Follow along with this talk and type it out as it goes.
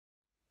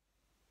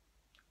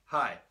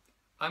Hi,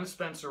 I'm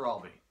Spencer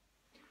Albee.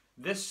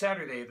 This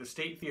Saturday at the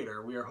State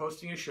Theater, we are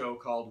hosting a show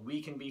called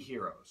We Can Be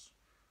Heroes.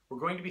 We're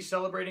going to be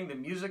celebrating the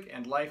music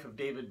and life of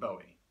David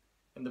Bowie,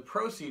 and the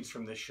proceeds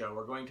from this show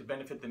are going to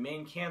benefit the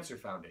Maine Cancer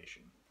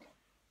Foundation.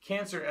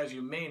 Cancer, as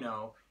you may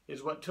know,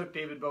 is what took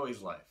David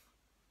Bowie's life.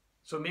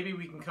 So maybe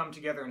we can come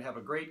together and have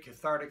a great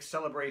cathartic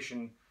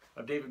celebration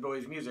of David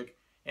Bowie's music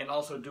and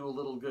also do a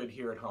little good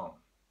here at home.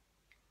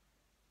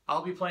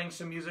 I'll be playing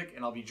some music,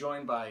 and I'll be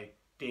joined by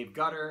Dave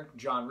Gutter,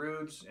 John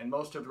Roods, and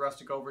most of the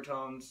Rustic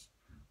Overtones,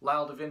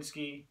 Lyle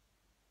Davinsky,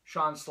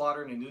 Sean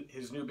Slaughter and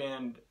his new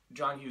band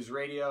John Hughes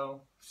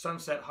Radio,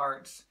 Sunset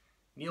Hearts,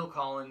 Neil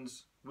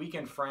Collins,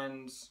 Weekend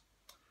Friends,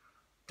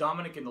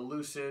 Dominic and the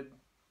Lucid,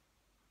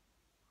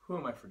 who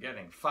am I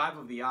forgetting? Five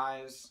of the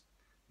Eyes,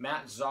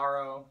 Matt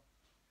Zaro.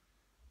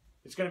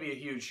 It's going to be a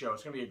huge show.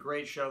 It's going to be a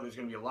great show. There's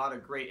going to be a lot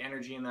of great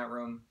energy in that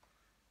room.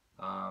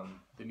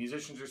 The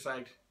musicians are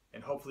psyched,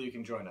 and hopefully you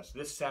can join us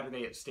this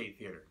Saturday at State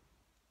Theater.